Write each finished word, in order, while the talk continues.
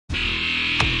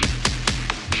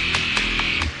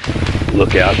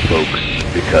Look out,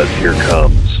 folks, because here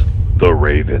comes the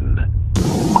Raven.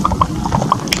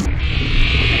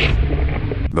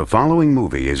 The following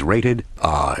movie is rated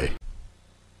I.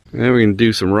 Now we're going to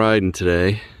do some riding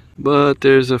today, but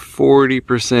there's a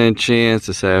 40% chance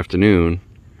this afternoon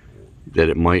that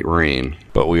it might rain.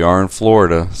 But we are in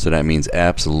Florida, so that means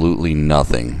absolutely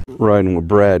nothing. Riding with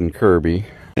Brad and Kirby.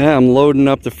 Yeah, I'm loading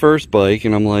up the first bike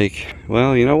and I'm like,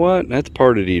 well, you know what? That's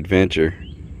part of the adventure.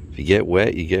 If you get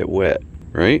wet, you get wet,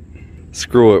 right?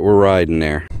 Screw it, we're riding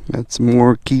there. Got some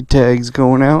more key tags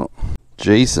going out.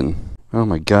 Jason, oh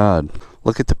my God.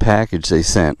 Look at the package they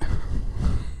sent.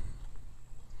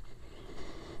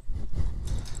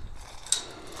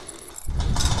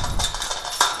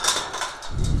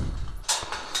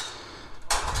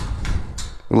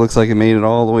 It looks like it made it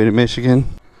all the way to Michigan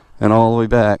and all the way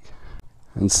back.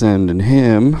 And sending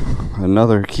him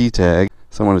another key tag.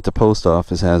 Someone at the post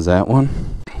office has that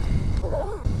one.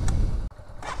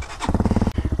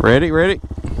 Ready, ready?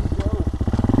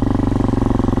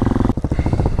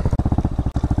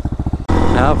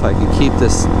 Now if I can keep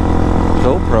this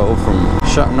GoPro from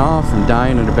shutting off and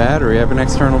dying in the battery, I have an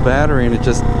external battery and it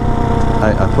just,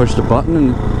 I pushed a button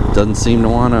and it doesn't seem to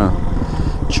want to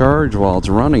charge while it's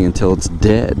running until it's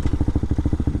dead,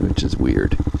 which is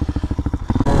weird.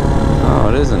 Oh,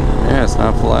 it isn't. Yeah, it's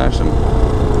not flashing.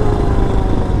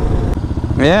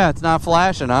 Yeah, it's not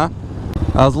flashing, huh?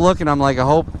 I was looking, I'm like, I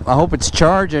hope it's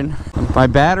charging. My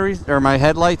batteries, or my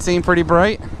headlights seem pretty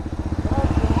bright. I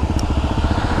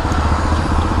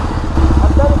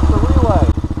bet it's the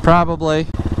relay. Probably.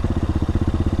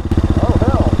 Oh,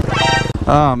 hell.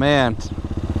 Oh, man.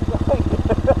 Really?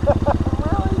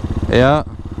 Yeah.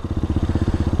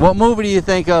 What movie do you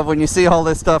think of when you see all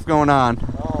this stuff going on?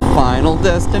 Oh. Final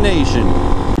Destination.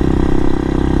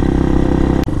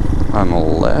 On the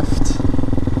left.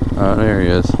 Oh, there he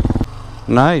is.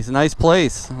 Nice, nice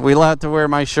place. We allowed to wear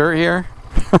my shirt here?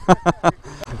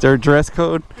 Is there a dress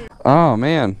code? Oh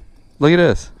man, look at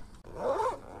this.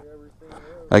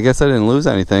 I guess I didn't lose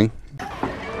anything.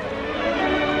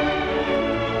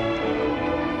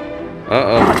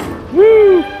 Uh-oh.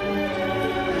 Woo!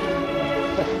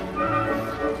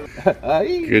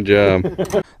 Good job.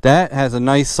 That has a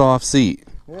nice soft seat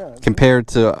compared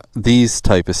to these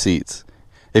type of seats.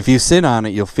 If you sit on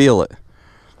it, you'll feel it.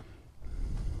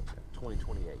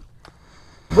 2028.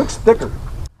 Looks thicker.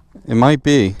 It might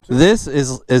be. This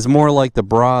is more like the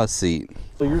bra seat.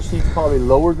 So your seat's probably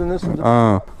lower than this one?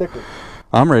 Thicker.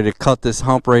 I'm ready to cut this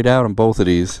hump right out on both of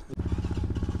these.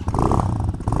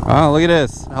 Oh, look at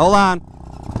this. Hold on.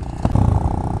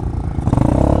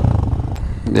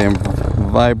 Damn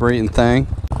vibrating thing.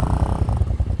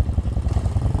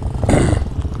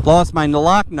 Lost my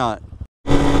lock nut.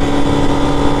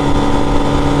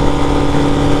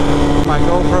 My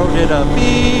GoPro did a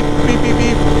beep, beep, beep,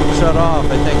 beep. Shut off.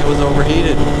 I think it was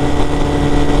overheated.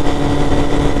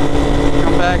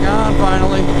 Come back on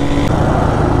finally.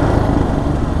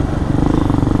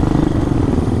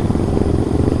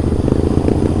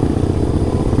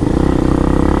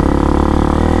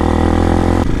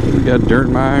 We got dirt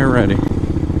in my eye already.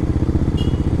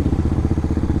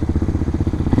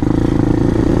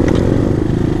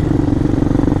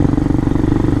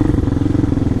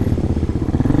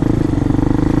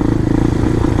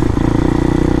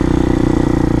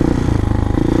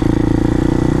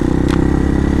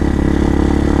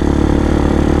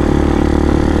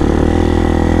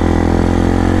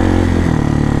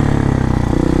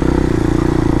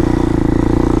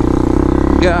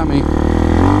 Got me.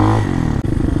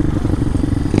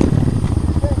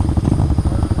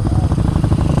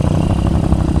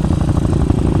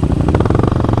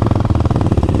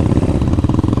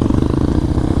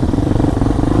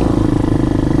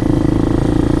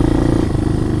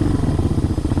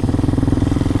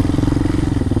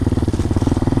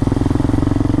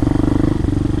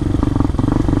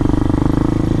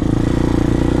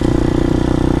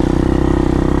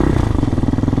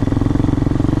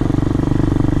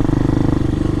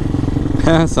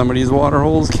 Some of these water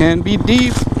holes can be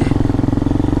deep.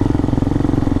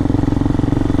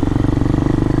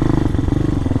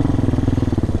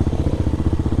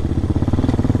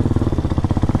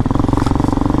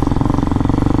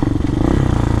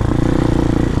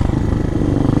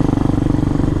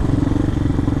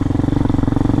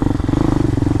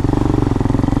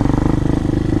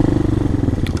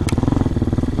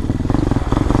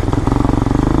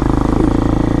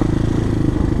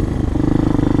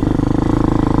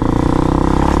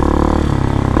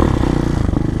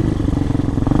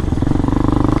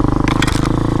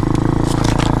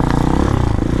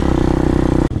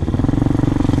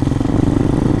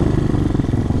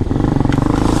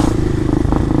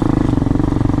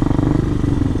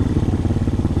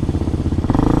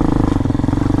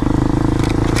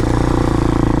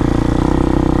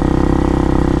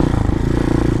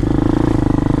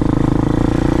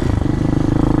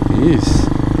 Jeez.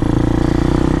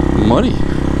 Muddy.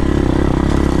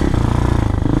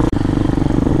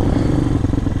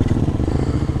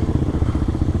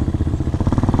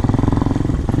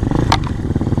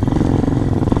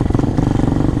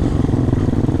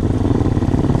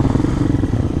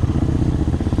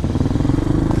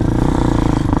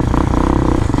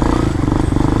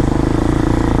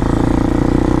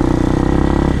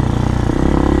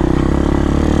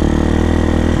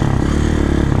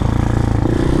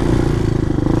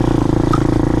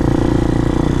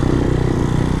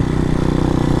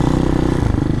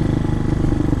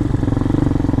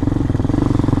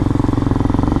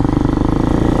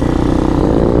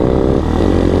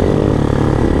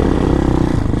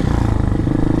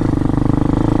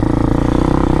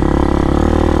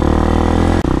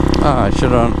 I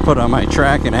should have put on my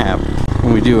tracking app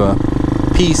when we do a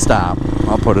P-stop.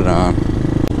 I'll put it on.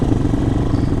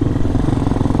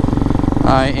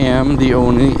 I am the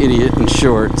only idiot in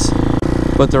shorts,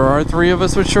 but there are 3 of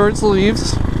us with short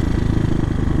sleeves.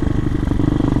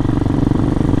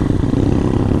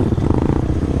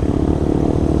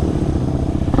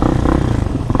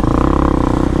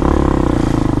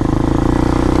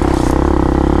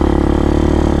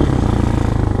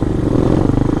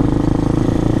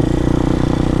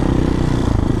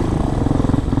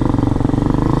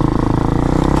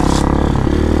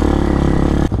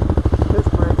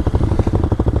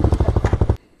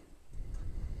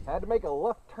 Had to make a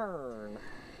left turn.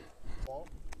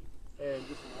 And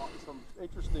just some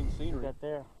interesting scenery. Right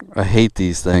there. I hate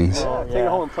these things. Yeah, take it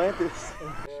home and plant this.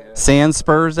 Sand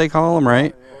spurs, they call them,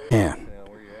 right? Yeah.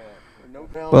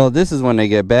 Well, this is when they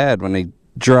get bad, when they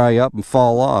dry up and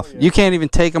fall off. You can't even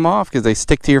take them off because they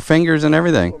stick to your fingers and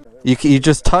everything. You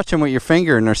just touch them with your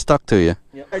finger and they're stuck to you.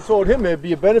 I told him it'd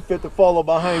be a benefit to follow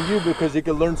behind you because he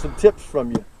could learn some tips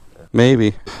from you.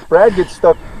 Maybe. Brad gets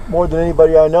stuck more than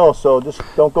anybody I know, so just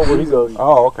don't go where he goes.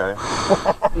 Oh, okay.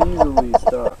 Easily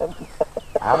stuck.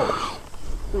 Ouch.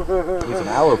 Needs an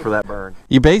aloe for that burn.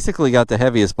 You basically got the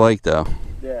heaviest bike though,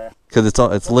 Yeah. because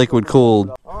it's liquid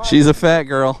cooled. She's a fat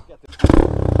girl.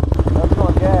 That's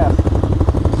on gas.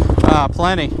 Ah,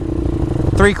 plenty.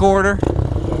 3/4.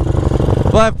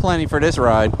 We'll have plenty for this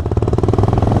ride.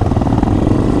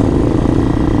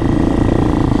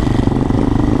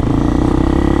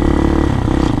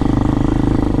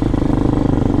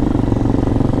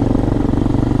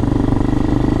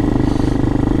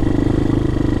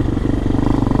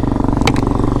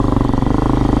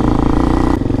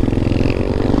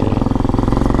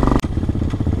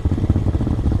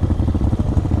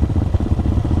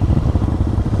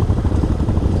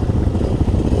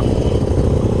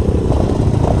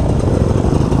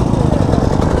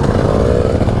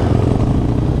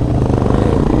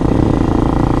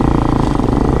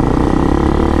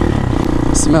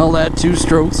 Smell that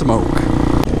 2-stroke smoke.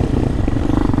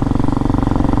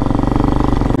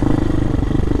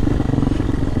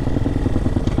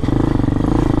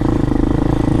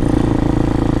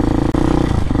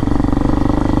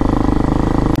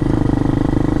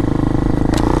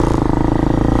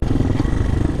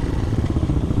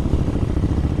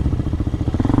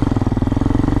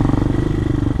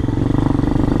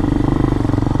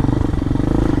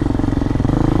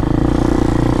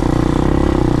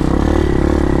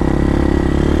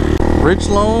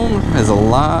 Richloam has a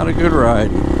lot of good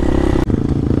riding.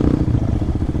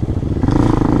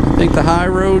 I think the high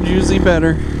road's usually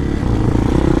better.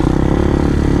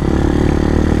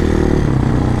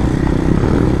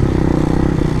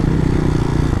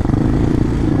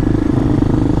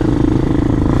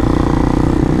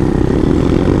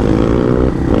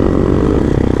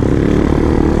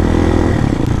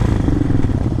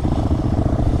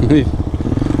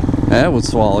 That would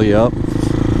swallow you up.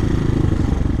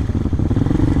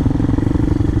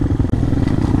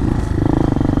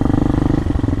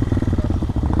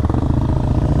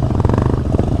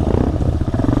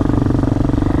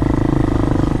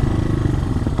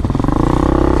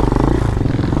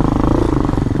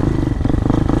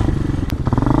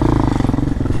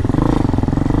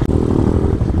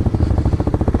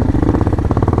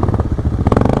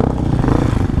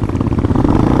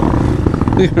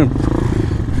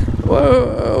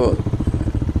 Whoa!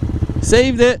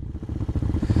 Saved it.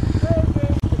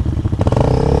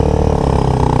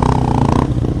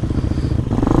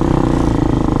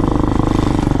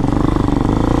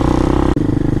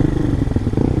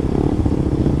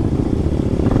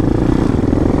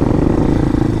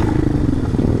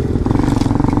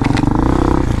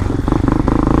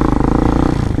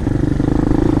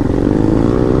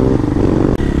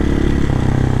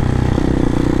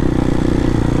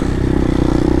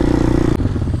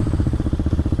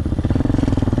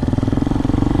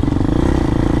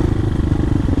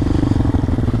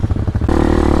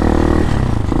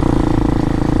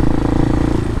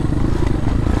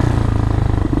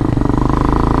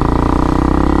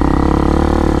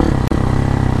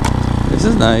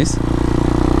 This is nice.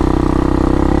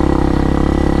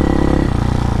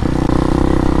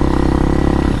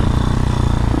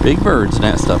 Big bird's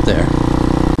nest up there.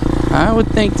 I would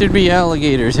think there'd be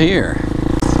alligators here.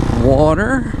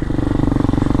 Water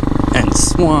and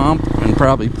swamp and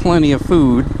probably plenty of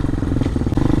food.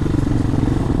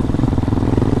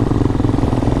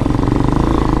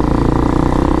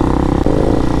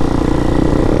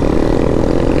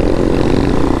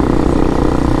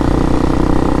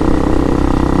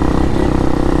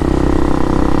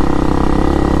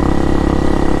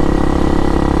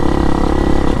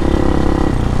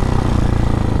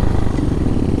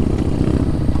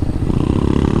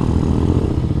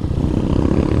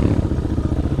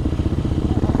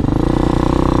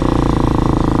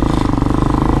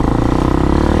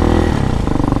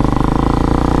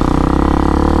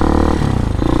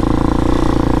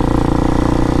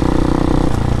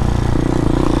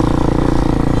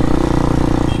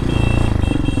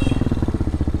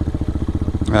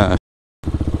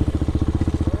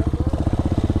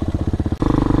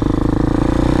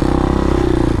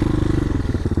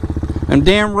 Them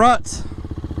damn ruts.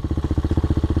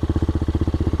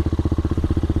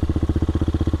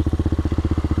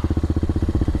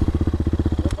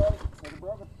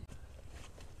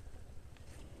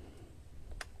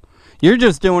 You're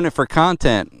just doing it for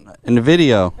content in the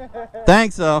video.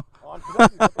 Thanks though.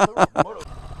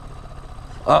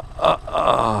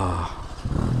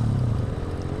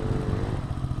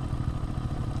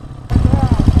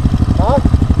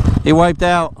 He wiped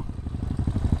out.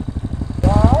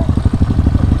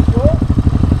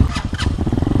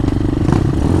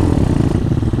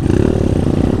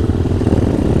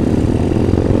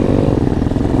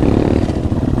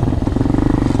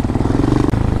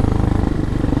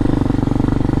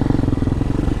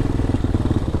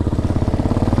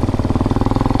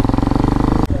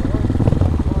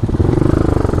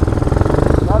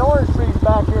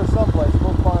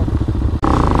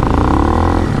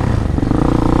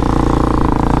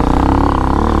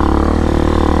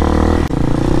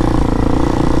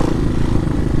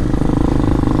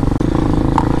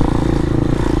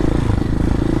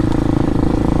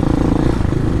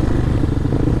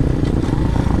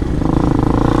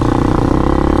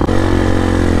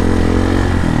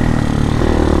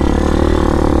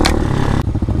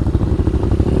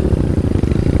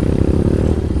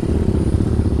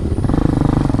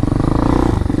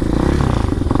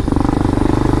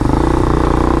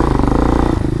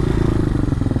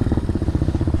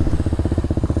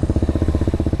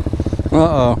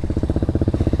 Uh-oh.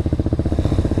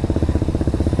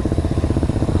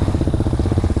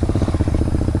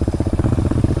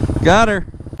 Got her.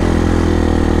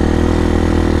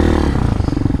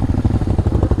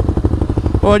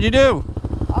 What'd you do?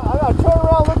 I turned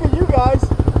around, look at you guys,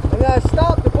 and then I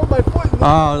stopped to put my foot in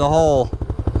the hole.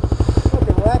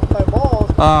 Fucking wrapped my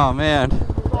balls. Oh, man.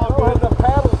 Oh, go ahead, the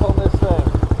paddles on this thing.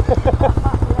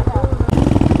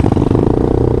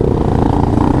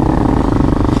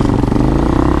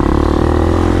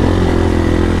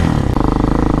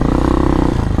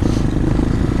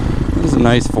 This is a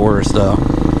nice forest, though.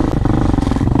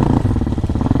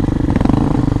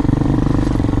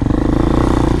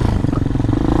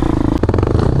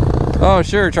 Oh,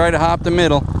 sure, try to hop the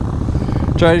middle.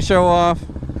 Try to show off.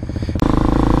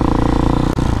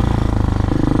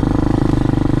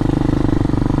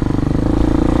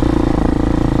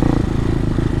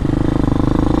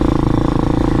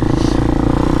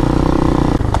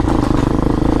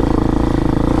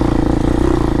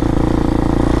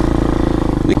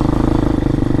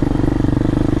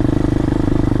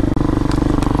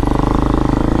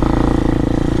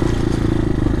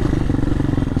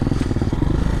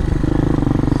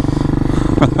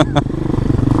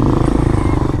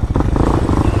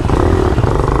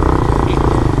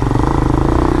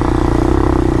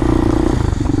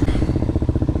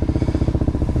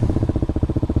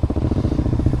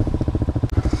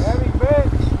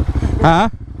 Huh?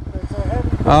 It's a heavy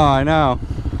fish. Oh, I know.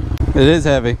 It is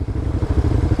heavy.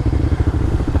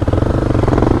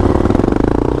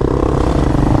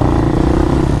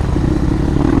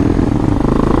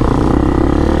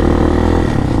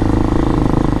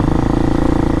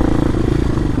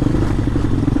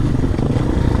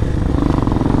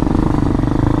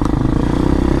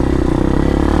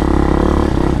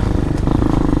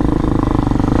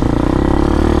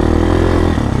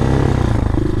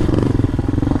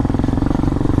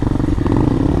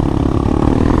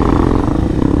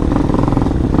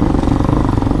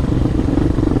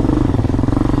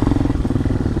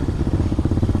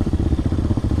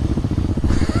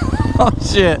 Oh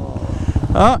shit.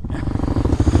 Oh.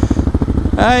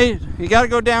 Hey, you gotta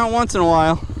go down once in a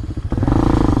while.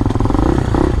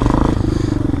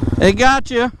 They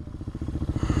got you.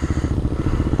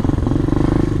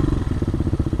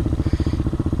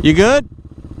 You good?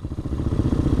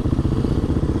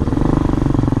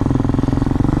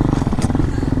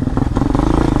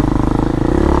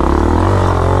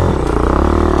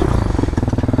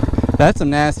 That's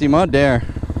some nasty mud there.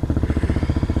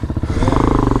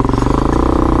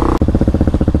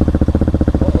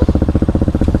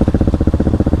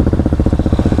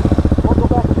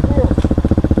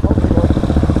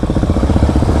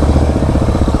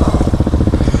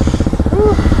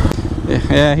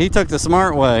 Yeah, he took the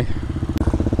smart way.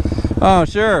 Oh,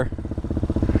 sure.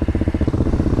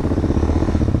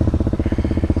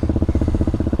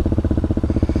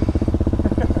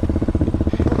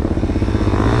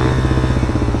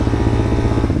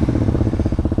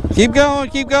 Keep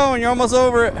going, you're almost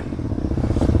over it.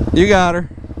 You got her.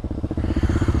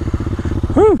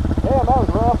 Whew. Damn, that was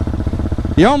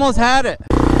rough. You almost had it.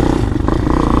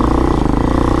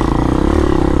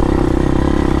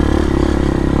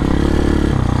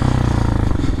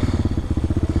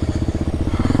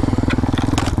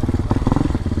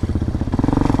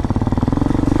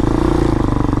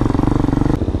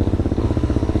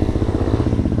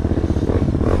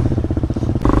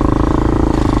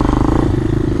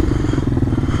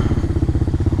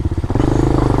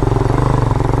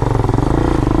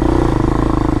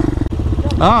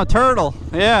 Oh, turtle,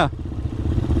 yeah.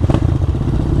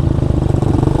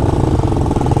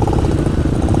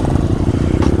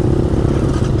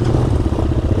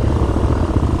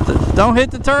 Don't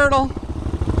hit the turtle.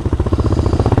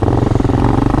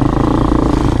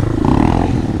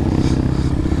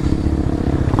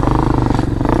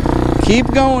 Keep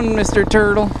going, Mr.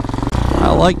 Turtle.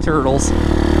 I like turtles.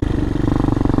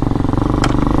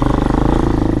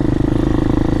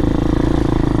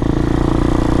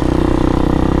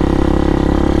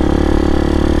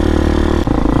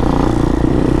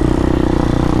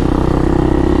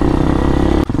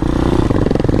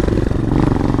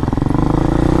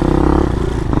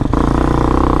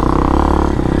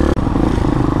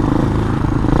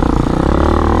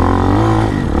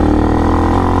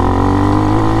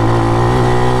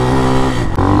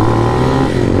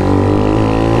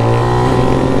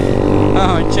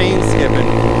 Chain skipping,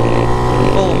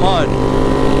 full of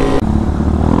mud.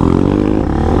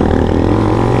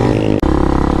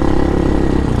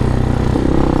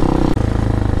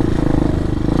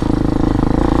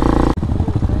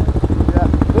 Yeah,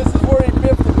 this is where he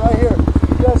biffed it right here.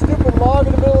 You got a stupid log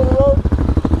in the middle of the road,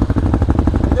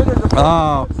 and then there's a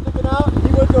foot sticking out.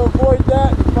 He went to avoid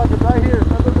that. He's fucking right here. I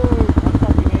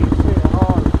fucking ate shit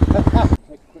hard.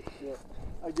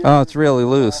 Oh, it's really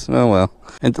loose. Oh well.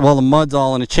 And well, the mud's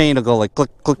all in a chain. It'll go like click,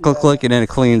 click, click, click, and then it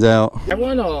cleans out.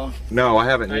 No, I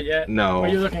haven't. Not yet? No. What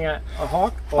are you looking at? A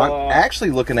Hawk? I'm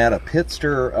actually looking at a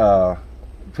Pitster.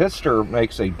 Pitster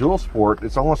makes a dual sport.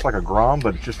 It's almost like a Grom,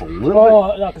 but it's just a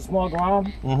little bit. Like a small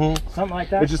Grom? Mm-hmm. Something like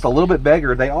that? It's just a little bit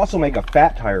bigger. They also make a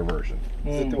fat tire version.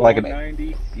 Mm. Like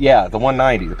 190? Yeah, the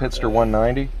 190, the Pitster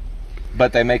 190.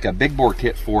 But they make a big bore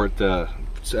kit for it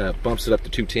that bumps it up to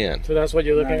 210. So that's what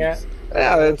you're looking at?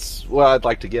 Yeah, that's what I'd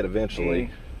like to get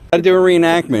eventually. Gotta do a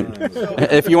reenactment.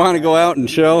 If you want to go out and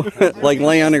show, like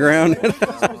lay on the ground,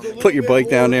 put your bike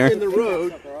down there. In the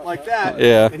road, like that.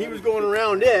 Yeah. And he was going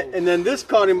around it, and then this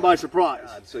caught him by surprise.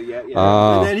 So yeah.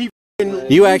 And then he.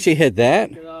 You actually hit that?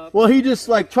 Well, he just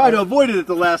like tried to avoid it at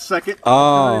the last second.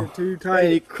 Oh. Too tight.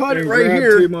 And he caught it right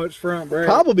here. Too much front brake.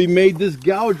 Probably made this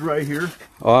gouge right here.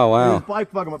 Oh And wow. his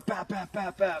bike fucking went bap, bap,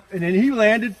 bap, bap. And then he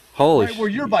landed Holy right where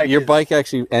your bike Your is. bike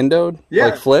actually endoed? Yeah.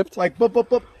 Like flipped? Like boop, boop,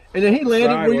 boop. And then he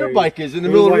landed where your Sideways. bike is in the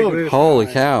middle of the Like road. this. Holy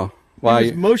cow. Wow.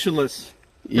 He was motionless.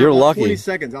 You're For about lucky. 20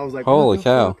 seconds. I was like, Holy what the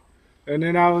cow. fuck? And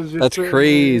then I was just That's sitting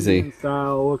crazy. there in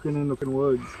style looking in the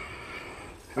woods.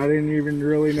 I didn't even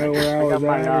really know where I was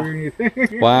at or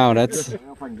anything. Wow, that's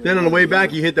Then on the way back,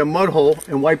 he hit the mud hole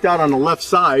and wiped out on the left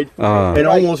side and uh,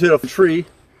 almost hit a tree.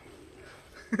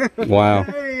 wow.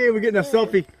 Hey, we're getting a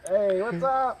selfie. Hey, what's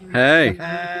up? Hey.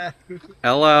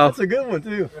 Hello. That's a good one,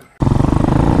 too.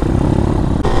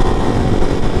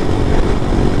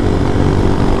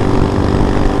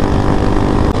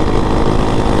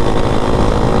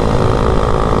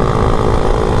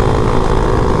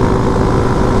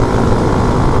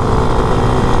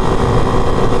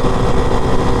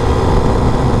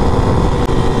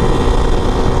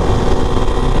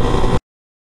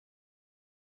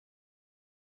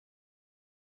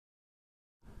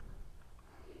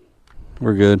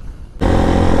 We're good.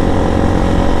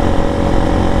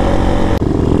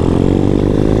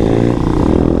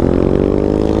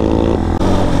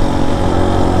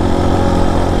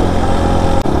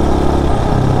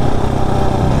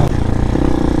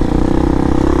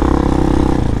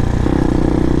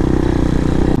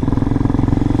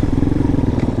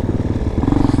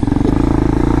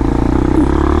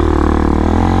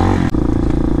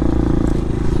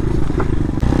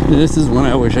 This is when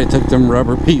I wish I took them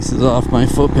rubber pieces off my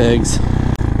foot pegs.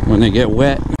 When they get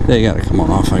wet, they gotta come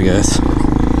off, I guess.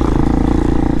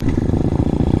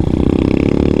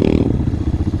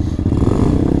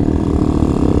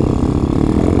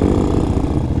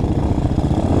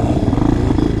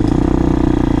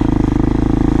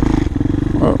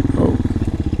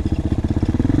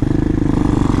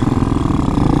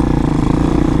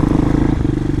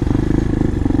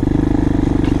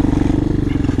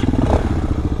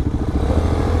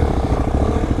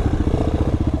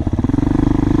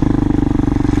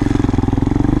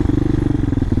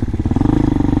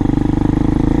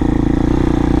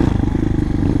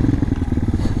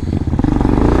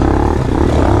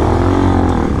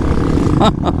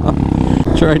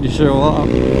 Tried to show off.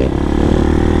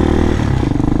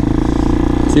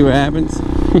 See what happens?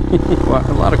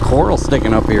 A lot of coral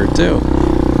sticking up here too.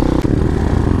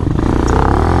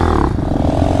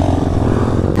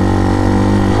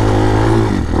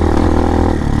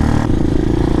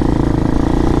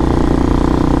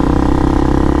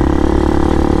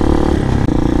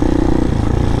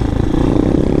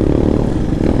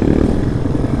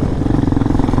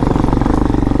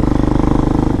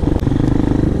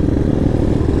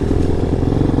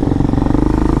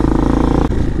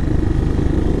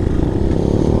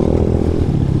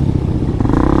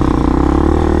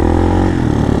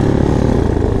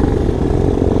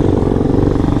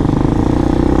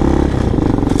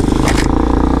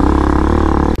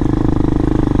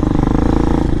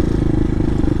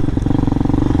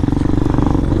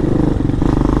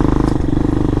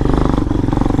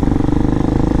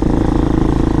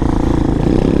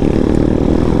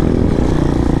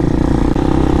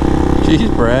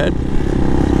 Jeez, Brad.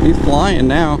 He's flying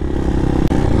now.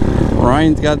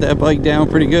 Ryan's got that bike down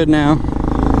pretty good now.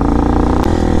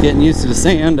 Getting used to the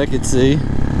sand, I could see.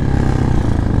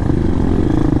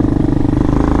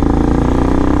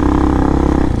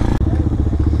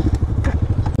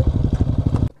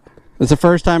 It's the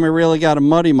first time I really got a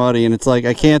muddy and it's like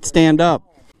I can't stand up.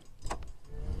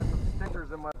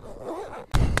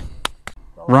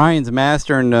 Ryan's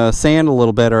mastering sand a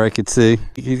little better, I could see.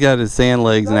 He's got his sand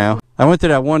legs now. I went to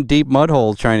that one deep mud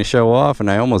hole trying to show off,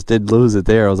 and I almost did lose it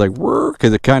there. I was like,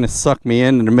 because it kind of sucked me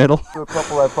in the middle. A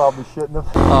couple I probably shouldn't have.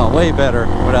 Oh, way better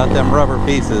without them rubber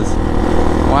pieces.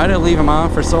 Why did I leave them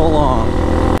on for so long?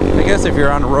 I guess if you're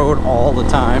on the road all the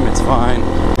time, it's fine.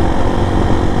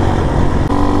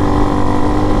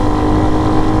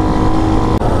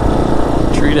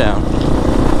 Tree down.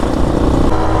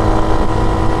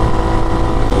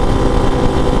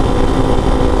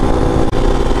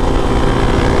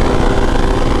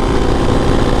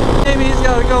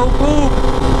 Go poop.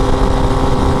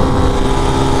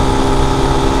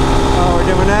 Oh, we're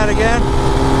doing that again?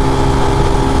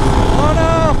 Oh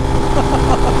no!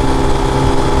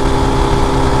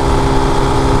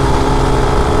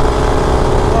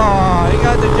 Oh, he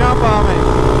got the jump on me.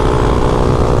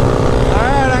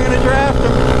 Alright, I'm gonna draft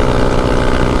him.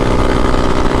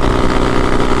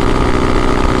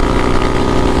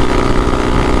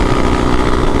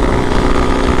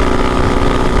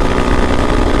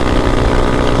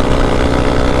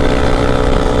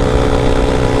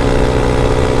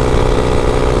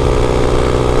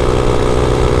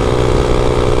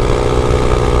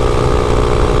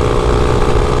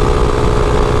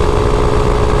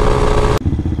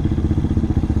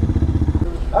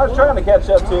 I was trying to catch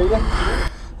up to you.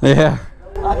 Yeah.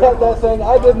 I had that thing,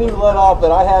 I didn't even let off,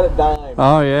 but I had it dying.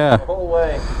 Oh yeah. The whole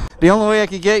way. The only way I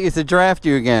could get you is to draft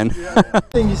you again.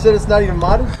 You said it's not even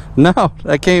modded? No,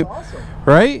 I came. Awesome.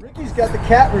 Right? Ricky's got the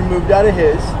cat removed out of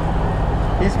his.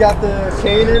 He's got the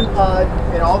K&N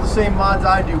and all the same mods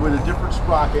I do with a different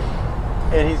sprocket.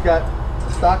 And he's got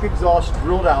stock exhaust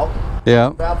drilled out. Yeah.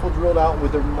 Baffle drilled out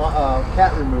with the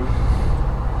cat removed.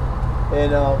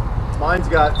 And mine's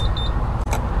got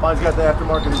the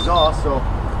aftermarket exhaust, so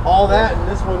all that and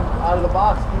this one out of the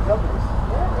box keeps up with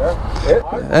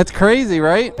us. Yeah. That's crazy,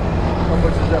 right? How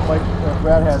much is that bike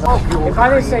Brad has? If I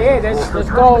didn't say, hey,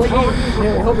 let's go eat,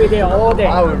 he'll be there all day.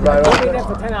 I would ride He'll all be day. there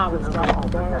for 10 hours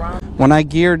going around. When I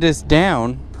geared this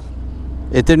down,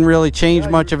 it didn't really change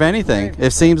much of anything. It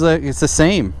seems like it's the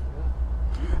same.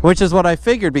 Which is what I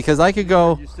figured, because I could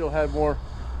go... You still had more...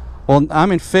 Well,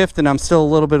 I'm in 5th and I'm still a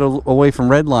little bit away from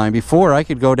red line. Before, I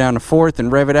could go down to 4th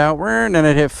and rev it out, and then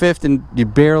I'd hit 5th and you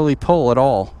barely pull at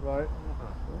all. Right.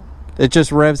 It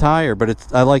just revs higher, but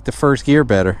I like the first gear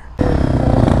better.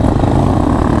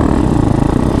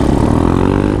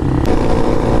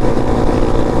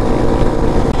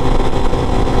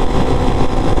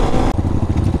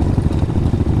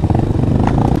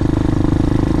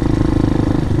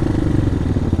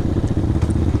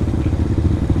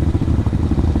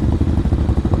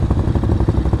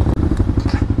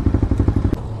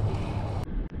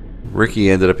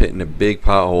 Ricky ended up hitting a big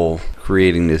pothole,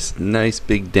 creating this nice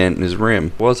big dent in his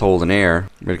rim. It was holding air,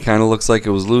 but it kind of looks like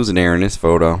it was losing air in this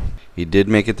photo. He did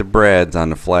make it to Brad's on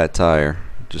the flat tire,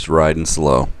 just riding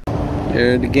slow.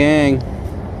 Here the gang.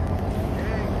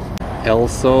 El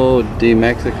Sol de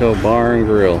Mexico Bar and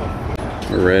Grill.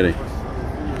 We're ready.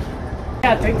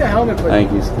 Yeah, take the helmet.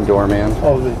 Thank you, doorman.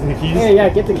 Oh, the keys? Hey, yeah,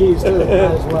 get the keys too. Might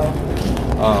as well.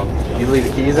 You leave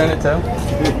the keys in it too?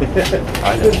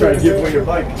 I just try to give away your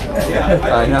bike.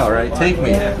 I know, right? Take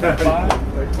me.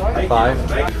 5.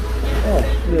 Take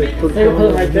it, put it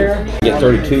right there. Get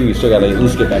 32, you still gotta at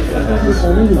least get back to that.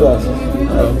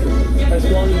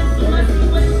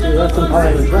 You left them part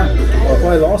of the track. If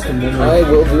I lost them, then I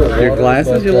will do it. Your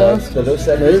glasses you lost?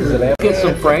 Get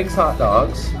some Frank's hot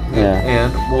dogs. Yeah.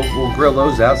 And we'll grill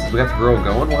those out since we got the grill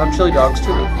going. We'll have chili dogs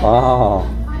too. Oh,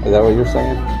 is that what you're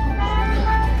saying?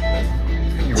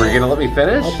 You were gonna let me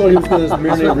finish? I thought he was going to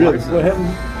marinate ribs. What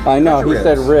happened? I know, he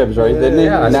said ribs, right? Didn't he?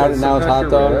 Yeah, now I said it's hot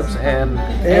dogs? ribs and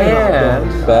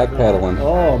Backpedaling.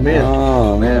 Oh, man.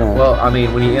 Oh, man. well, I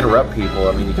mean, when you interrupt people,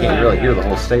 I mean, you can't really hear the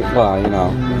whole statement. Well, you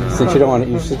know, since you don't want to,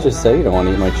 you should just say you don't want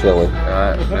to eat my chili. No,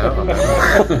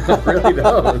 I really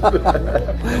don't.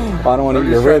 I don't want to eat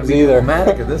your ribs either.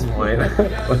 Dramatic at this point.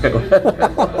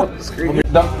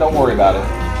 don't worry about it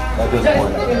at this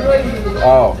point.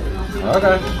 Oh,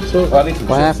 okay. So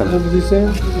What happened? What was he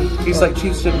saying? he's like,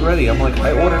 Chief's getting ready. I'm like,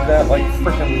 I ordered that like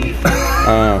freaking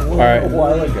All right. A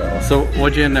while ago. So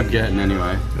what'd you end up getting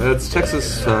anyway? It's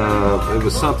Texas. It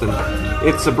was something.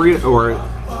 It's a burrito, or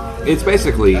it's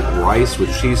basically rice with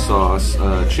cheese sauce,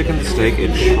 chicken, steak,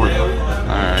 and shrimp. All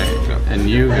right. And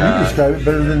you You got describe it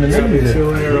better than the name did.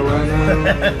 Burrito.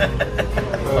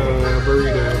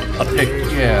 a pick.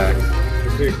 Yeah.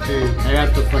 Big two. I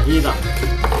got the fajita.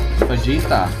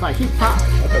 Fajita. Fajita.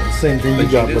 The same thing you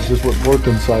got, but just with pork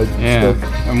inside. Yeah.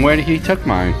 Stuff. And where did he took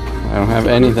mine? I don't have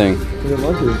anything.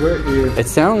 It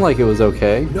sounded like it was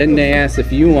okay. Then they asked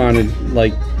if you wanted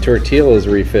like tortillas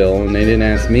refill, and they didn't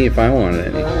ask me if I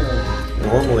wanted any.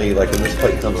 Normally, like when this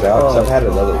plate comes out, because I've had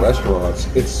it at other restaurants,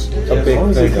 it's a big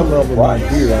thing. Coming up with my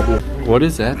beer, I'll be. What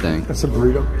is that thing? That's a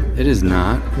burrito. It is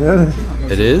not. Yeah.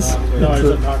 It is? No, it's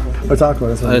a taco. A taco.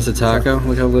 That's Oh, it's a taco?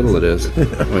 Look how little it is.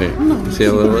 Wait, see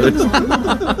how little it is?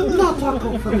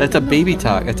 That's a baby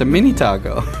taco. It's a mini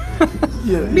taco.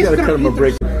 Yeah, you gotta cut them a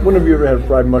break. When have you ever had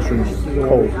fried mushrooms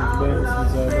cold?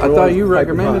 I thought you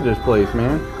recommended this place,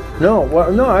 man. No,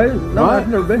 well, no, I've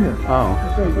never been here. Oh.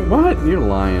 What? You're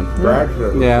lying. Brad?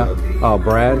 Yeah. Oh,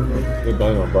 Brad? They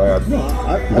blame on Brad.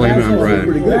 Blame it on Brad.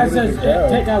 Pretty That good. says,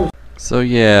 take out. So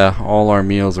yeah, all our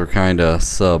meals are kind of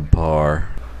subpar.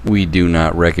 We do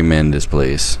not recommend this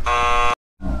place.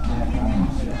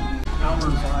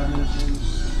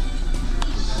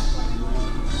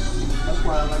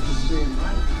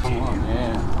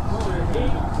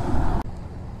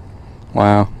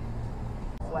 Wow.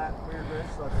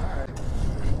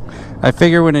 I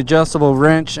figure with an adjustable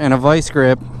wrench and a vice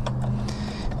grip,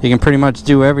 you can pretty much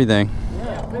do everything.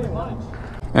 Yeah, pretty much.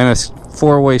 And a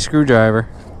 4-way screwdriver.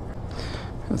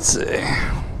 Let's see.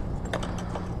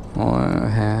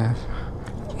 1.5.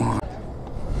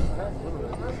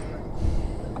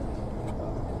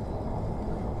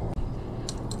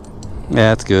 Yeah,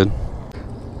 that's good.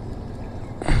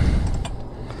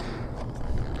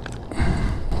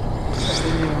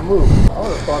 Move. I would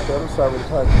have thought the other side would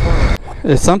have had to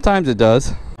turn. Sometimes it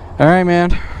does. All right, man.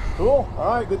 Cool.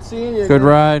 All right. Good seeing you. Good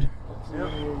ride.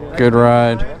 Good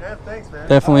ride. Yeah, thanks, man.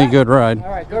 Definitely a good ride. All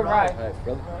right, good ride.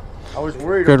 I was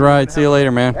worried. Good ride. See you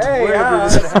later, man. Hey,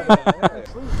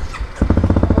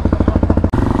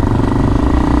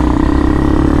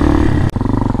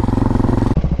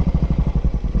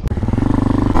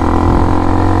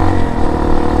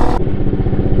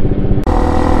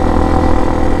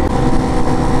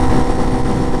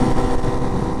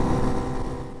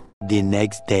 The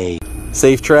next day.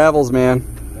 Safe travels, man.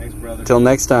 Thanks, brother. Till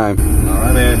next time. All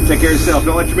right, man. Take care of yourself.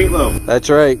 Don't let your meatloaf. That's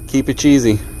right. Keep it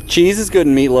cheesy. Cheese is good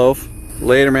in meatloaf.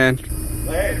 Later, man.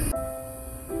 Later.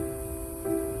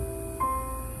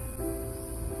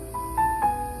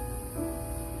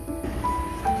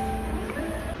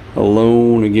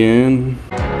 Alone again.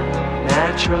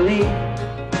 Naturally.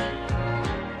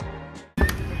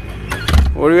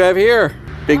 What do we have here?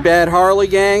 Big bad Harley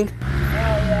gang?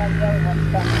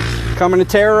 Coming to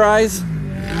terrorize? We got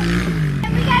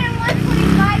a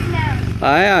 125 now.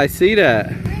 Aye, I see that.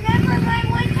 Remember my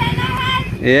 110 I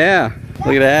had? Yeah,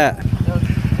 look at that.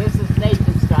 This is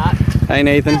Nathan Scott. Hey,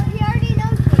 Nathan. He already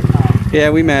knows me. Yeah,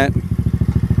 we met.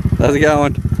 How's it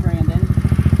going? Brandon.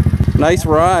 Nice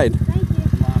ride. Thank you.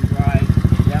 Long ride.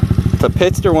 Yep. It's a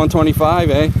Pitster 125,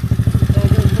 eh? So it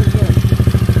goes pretty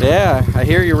good. Yeah, I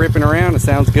hear you ripping around. It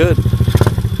sounds good.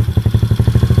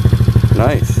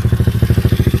 Nice.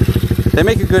 They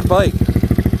make a good bike.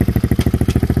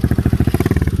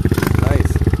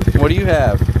 Nice. What do you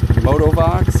have?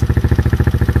 MotoVox?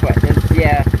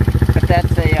 Yeah, but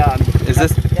that's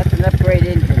that's an upgrade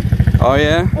engine. Oh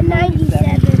yeah? A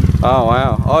 97. Oh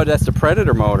wow. Oh, that's the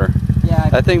Predator motor. Yeah.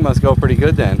 That thing must go pretty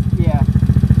good then. Yeah.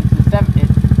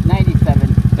 It's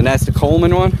 97. And that's the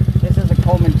Coleman one? This is a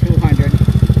Coleman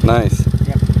 200. Nice.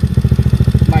 Yep.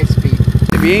 My speed.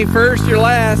 If you ain't first, you're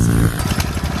last.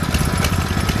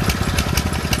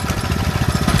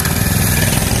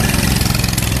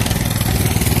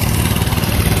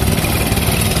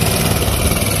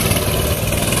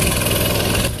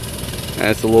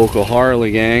 That's the local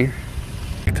Harley gang.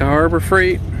 To Harbor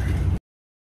Freight.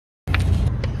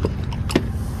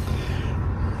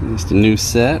 Just a new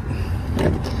set.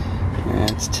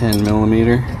 That's 10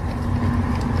 millimeter.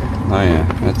 Oh yeah,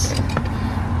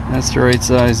 that's the right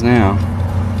size now.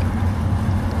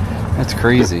 That's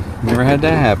crazy. Never had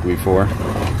that happen before.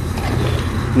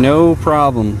 No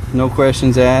problem. No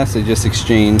questions asked. They just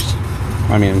exchanged.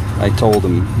 I mean, I told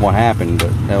them what happened,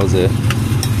 but that was it.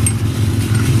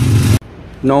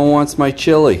 No one wants my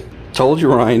chili. Told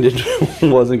you Ryan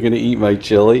wasn't gonna eat my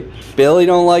chili. Billy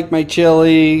don't like my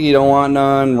chili. You don't want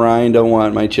none. Ryan don't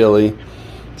want my chili.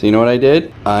 So you know what I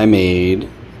did? I made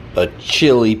a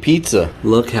chili pizza.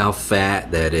 Look how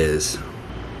fat that is.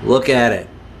 Look at it.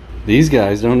 These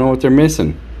guys don't know what they're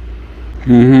missing.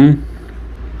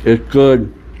 It's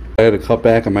good. I had to cut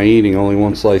back on my eating. Only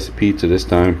one slice of pizza this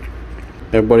time.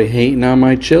 Everybody hating on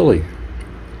my chili.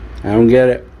 I don't get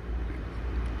it.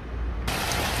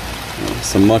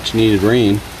 Some much needed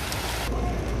rain.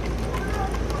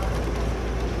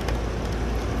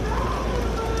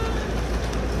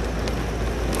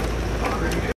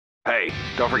 Hey,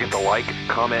 don't forget to like,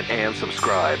 comment, and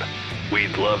subscribe.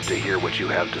 We'd love to hear what you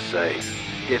have to say.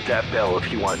 Hit that bell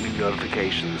if you want new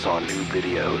notifications on new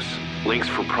videos. Links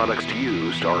for products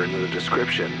used are in the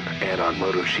description and on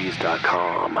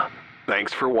MotoCheez.com.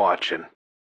 Thanks for watching.